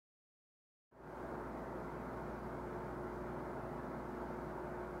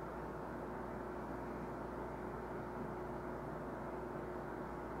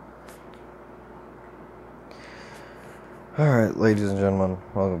Alright, ladies and gentlemen,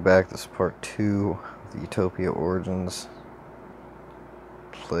 welcome back. This is part 2 of the Utopia Origins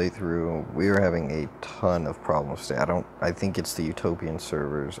playthrough. We are having a ton of problems today. I think it's the Utopian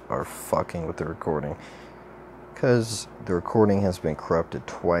servers are fucking with the recording, because the recording has been corrupted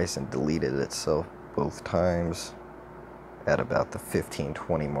twice and deleted itself both times at about the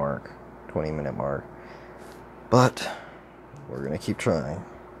 20 minute mark. But we're gonna keep trying.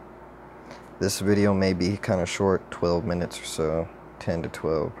 This video may be kind of short, 12 minutes or so, 10 to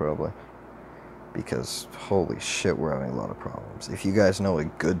 12 probably, because holy shit, we're having a lot of problems. If you guys know a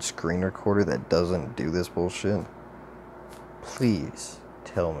good screen recorder that doesn't do this bullshit, please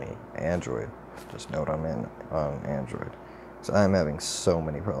tell me. Android, just note I'm on Android, so I'm having so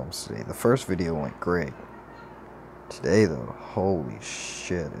many problems today. The first video went great. Today though, holy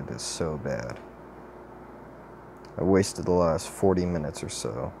shit, it is so bad. I wasted the last 40 minutes or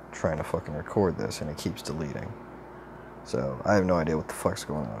so trying to fucking record this, and it keeps deleting. So, I have no idea what the fuck's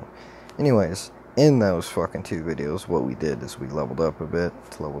going on. Anyways, in those fucking 2 videos, what we did is we leveled up a bit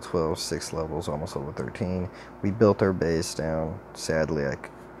to level 12, 6 levels, almost level 13. We built our base down. Sadly, I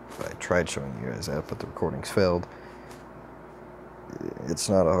tried showing you guys that, but the recordings failed. It's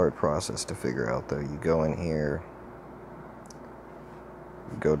not a hard process to figure out, though. You go in here,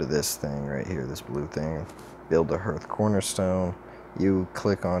 you go to this thing right here, this blue thing, build a hearth cornerstone. You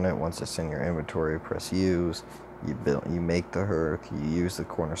click on it. Once it's in your inventory, press use. You make the hearth. You use the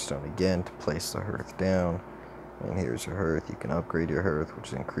cornerstone again to place the hearth down, and here's your hearth. You can upgrade your hearth,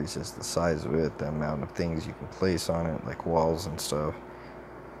 which increases the size of it, the amount of things you can place on it, like walls and stuff.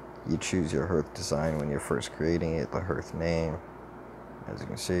 You choose your hearth design when you're first creating it, the hearth name, as you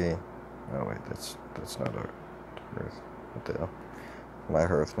can see. Oh wait, that's not a hearth. What the hell? My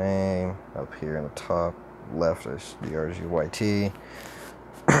hearth name up here in the top left is the RGYT.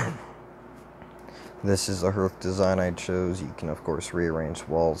 This is the hearth design I chose. You can of course rearrange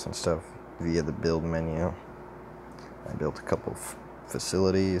walls and stuff via the build menu. I built a couple of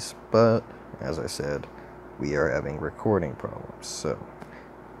facilities, but as I said, we are having recording problems. So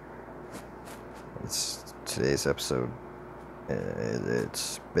it's today's episode.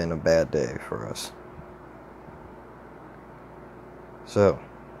 It's been a bad day for us. So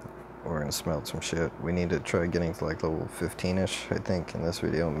we're gonna smelt some shit. We need to try getting to like level 15-ish, I think, in this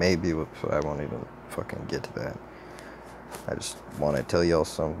video. Maybe, but I won't even fucking get to that. I just want to tell y'all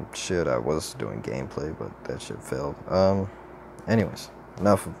some shit. I was doing gameplay, but that shit failed. Anyways,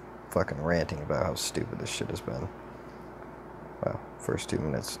 enough of fucking ranting about how stupid this shit has been. Well, first 2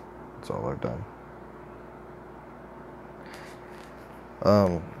 minutes, that's all I've done.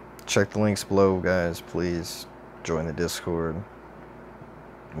 Check the links below, guys. Please join the Discord.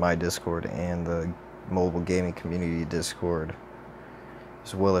 My Discord and the mobile gaming community Discord,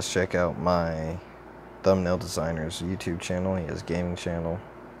 as well as check out my thumbnail designer's YouTube channel. He has a gaming channel.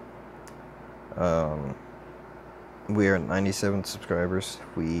 We are at 97 subscribers.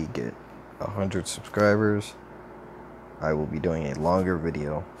 If we get 100 subscribers, I will be doing a longer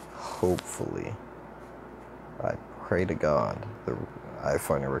video. Hopefully, I pray to God I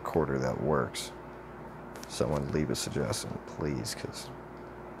find a recorder that works. Someone leave a suggestion, please, because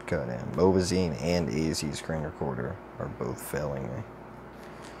goddamn, Movazine and AZ screen recorder are both failing me.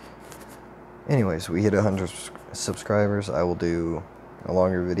 Anyways, we hit 100 subscribers. I will do a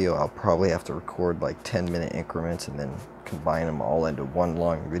longer video. I'll probably have to record like 10-minute increments and then combine them all into one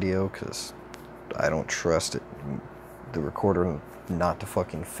long video, because I don't trust the recorder not to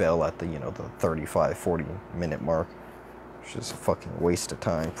fucking fail at the, the 35-40 minute mark, which is a fucking waste of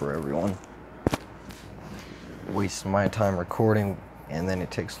time for everyone. Waste my time recording, and then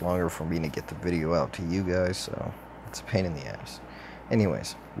it takes longer for me to get the video out to you guys, so it's a pain in the ass.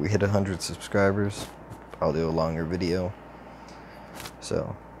 Anyways, we hit 100 subscribers. I'll do a longer video.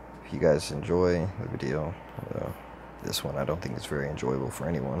 So, if you guys enjoy the video, this one I don't think is very enjoyable for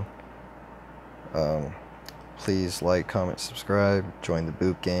anyone. Please like, comment, subscribe, join the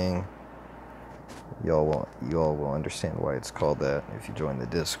Boot Gang. You all will understand why it's called that if you join the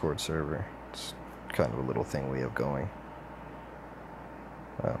Discord server. It's kind of a little thing we have going.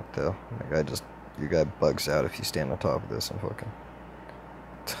 Oh, the your guy bugs out if you stand on top of this and fucking.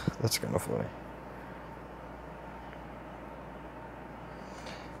 That's kind of funny.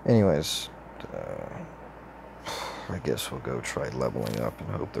 Anyways, I guess we'll go try leveling up and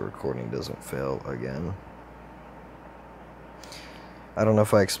hope the recording doesn't fail again. I don't know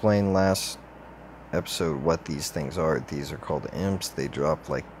if I explained last episode what these things are. These are called imps. They drop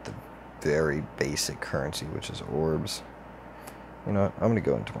like the very basic currency, which is orbs. You know what? I'm gonna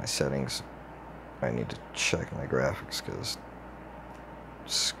go into my settings. I need to check my graphics, because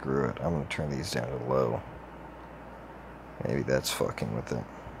screw it. I'm gonna turn these down to low. Maybe that's fucking with it.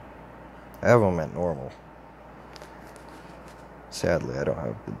 I have them at normal. Sadly, I don't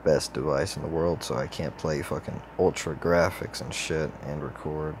have the best device in the world, so I can't play fucking ultra graphics and shit and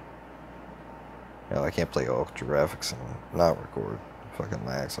record. No, I can't play ultra graphics and not record. Fucking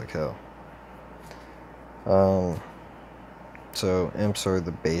lags like hell. So imps are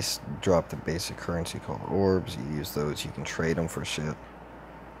the base, drop the basic currency called orbs. You use those, you can trade them for shit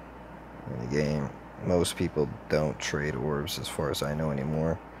in the game. Most people don't trade orbs as far as I know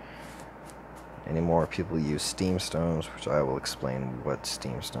anymore. Anymore people use steam stones, which I will explain what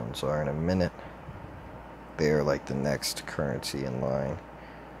steam stones are in a minute. They are like the next currency in line.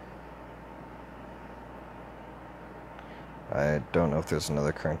 I don't know if there's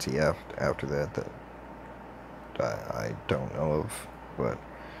another currency after that that I don't know of, but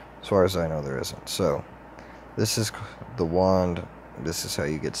as far as I know there isn't. So this is the wand. This is how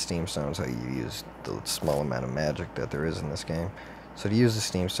you get steam stones, how you use the small amount of magic that there is in this game. So to use the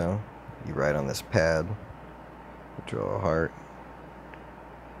steam stone, you write on this pad, you draw a heart.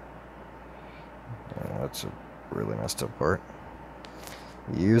 That's a really messed up part.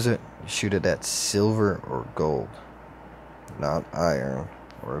 You use it, you shoot it at silver or gold, not iron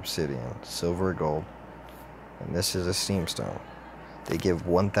or obsidian, silver or gold. And this is a steam stone. They give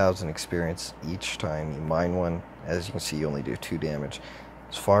 1,000 experience each time you mine one. As you can see, you only do 2 damage.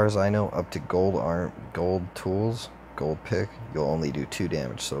 As far as I know, up to gold tools, gold pick, you'll only do 2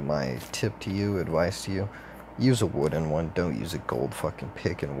 damage. So my tip to you, advice to you, use a wooden one. Don't use a gold fucking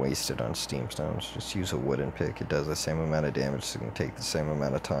pick and waste it on steam stones. Just use a wooden pick. It does the same amount of damage, so it can take the same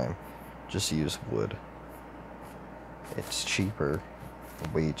amount of time. Just use wood. It's cheaper,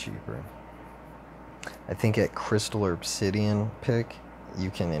 way cheaper. I think at crystal or obsidian pick,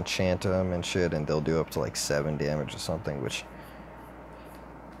 you can enchant them and shit, and they'll do up to like 7 damage or something, which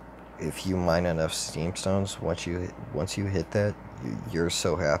if you mine enough steam stones, once you hit that, you're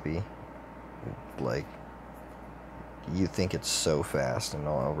so happy. Like, you think it's so fast. In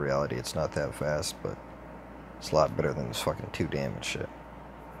all reality, it's not that fast, but it's a lot better than this fucking 2 damage shit.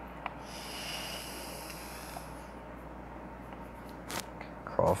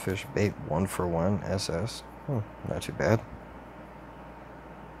 Crawfish bait 1-for-1 SS. Not too bad.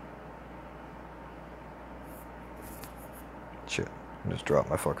 Shit, I just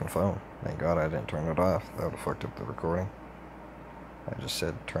dropped my fucking phone. Thank God I didn't turn it off. That would have fucked up the recording. I just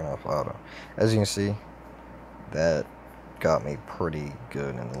said turn off auto. As you can see, that got me pretty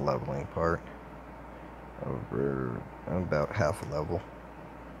good in the leveling part. Over about half a level.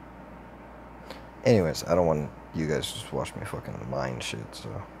 Anyways, I don't want you guys to just watch me fucking mine shit, so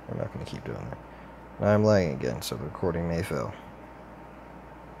we're not going to keep doing that. Now I'm lagging again, so the recording may fail.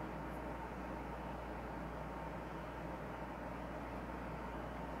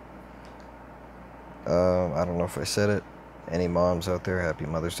 I don't know if I said it. Any moms out there, happy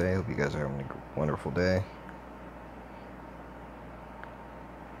Mother's Day. Hope you guys are having a wonderful day.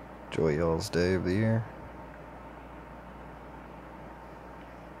 Enjoy y'all's day of the year.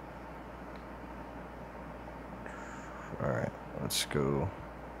 Alright, let's go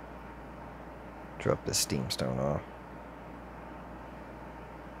drop this steam stone off.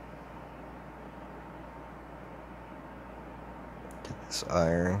 Get this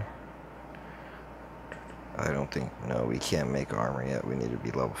iron. I don't think, no, we can't make armor yet. We need to be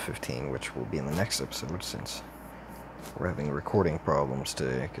level 15, which will be in the next episode, since we're having recording problems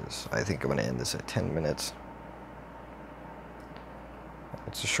today, because I think I'm going to end this at 10 minutes.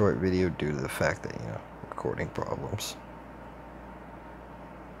 It's a short video due to the fact that, recording problems.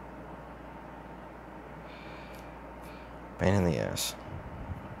 Pain in the ass.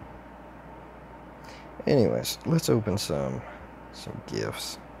 Anyways, let's open some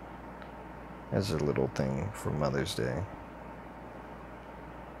gifts as a little thing for Mother's Day.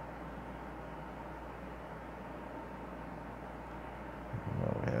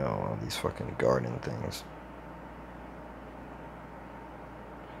 Oh hell, all these fucking garden things.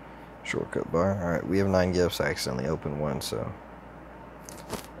 Shortcut bar. Alright, we have 9 gifts. I accidentally opened one, so.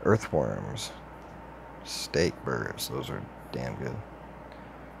 Earthworms. Steak burgers. Those are damn good.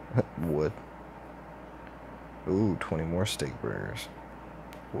 Wood. Ooh, 20 more steak burgers.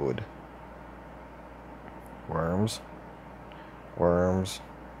 Wood. Worms. Worms.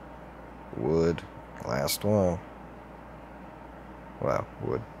 Wood. Last one. Wow,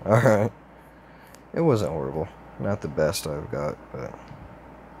 wood. Alright. It wasn't horrible. Not the best I've got, but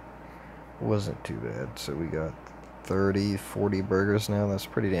it wasn't too bad. So we got 30, 40 burgers now. That's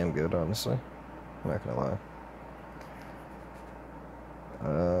pretty damn good, honestly. I'm not gonna lie.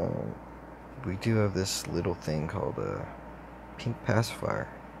 We do have this little thing called a pink pacifier.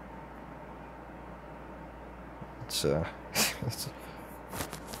 It's It's,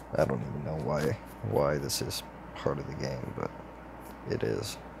 I don't even know why this is part of the game, but it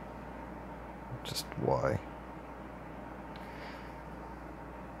is. Just why.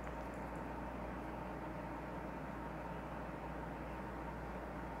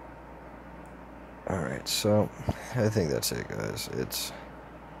 Alright, so I think that's it, guys. It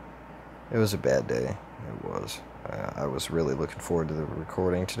was a bad day. It was. I was really looking forward to the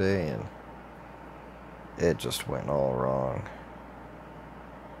recording today, and it just went all wrong.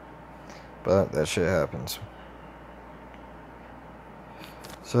 But that shit happens.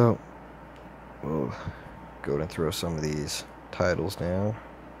 So, we'll go and throw some of these titles down,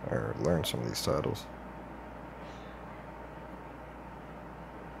 or learn some of these titles.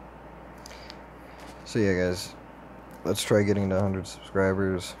 So yeah, guys, let's try getting to 100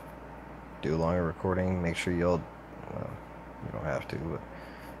 subscribers. Do a longer recording. Make sure y'all, you don't have to, but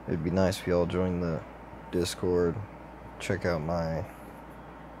it'd be nice if y'all join the Discord. Check out my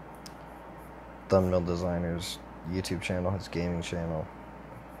thumbnail designer's YouTube channel, his gaming channel.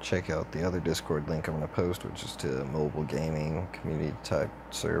 Check out the other Discord link I'm going to post, which is to a mobile gaming community type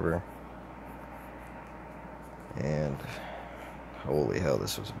server. And holy hell,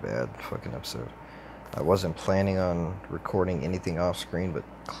 this was a bad fucking episode. I wasn't planning on recording anything off screen, but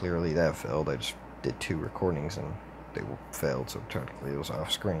clearly that failed. I just did 2 recordings and they failed, so technically it was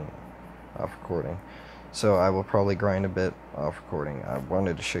off screen, off recording. So I will probably grind a bit off recording. I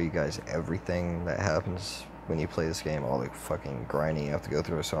wanted to show you guys everything that happens when you play this game, all the fucking grinding you have to go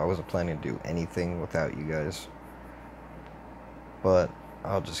through, so I wasn't planning to do anything without you guys. But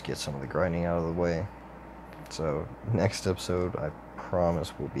I'll just get some of the grinding out of the way. So next episode, I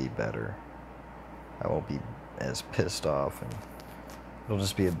promise, will be better. I won't be as pissed off, and it'll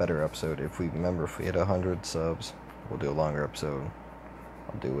just be a better episode. If we hit 100 subs, we'll do a longer episode.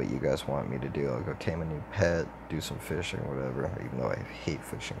 I'll do what you guys want me to do. I'll go tame a new pet, do some fishing, whatever, even though I hate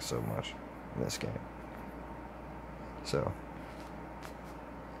fishing so much in this game. So,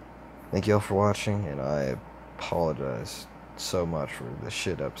 thank y'all for watching, and I apologize so much for this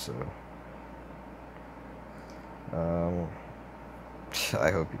shit episode.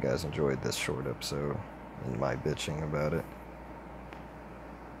 I hope you guys enjoyed this short episode and my bitching about it.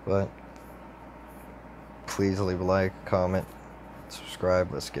 But please leave a like, comment,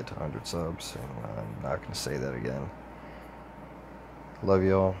 subscribe. Let's get to 100 subs, and I'm not going to say that again. Love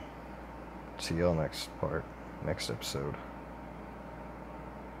y'all. See y'all next episode.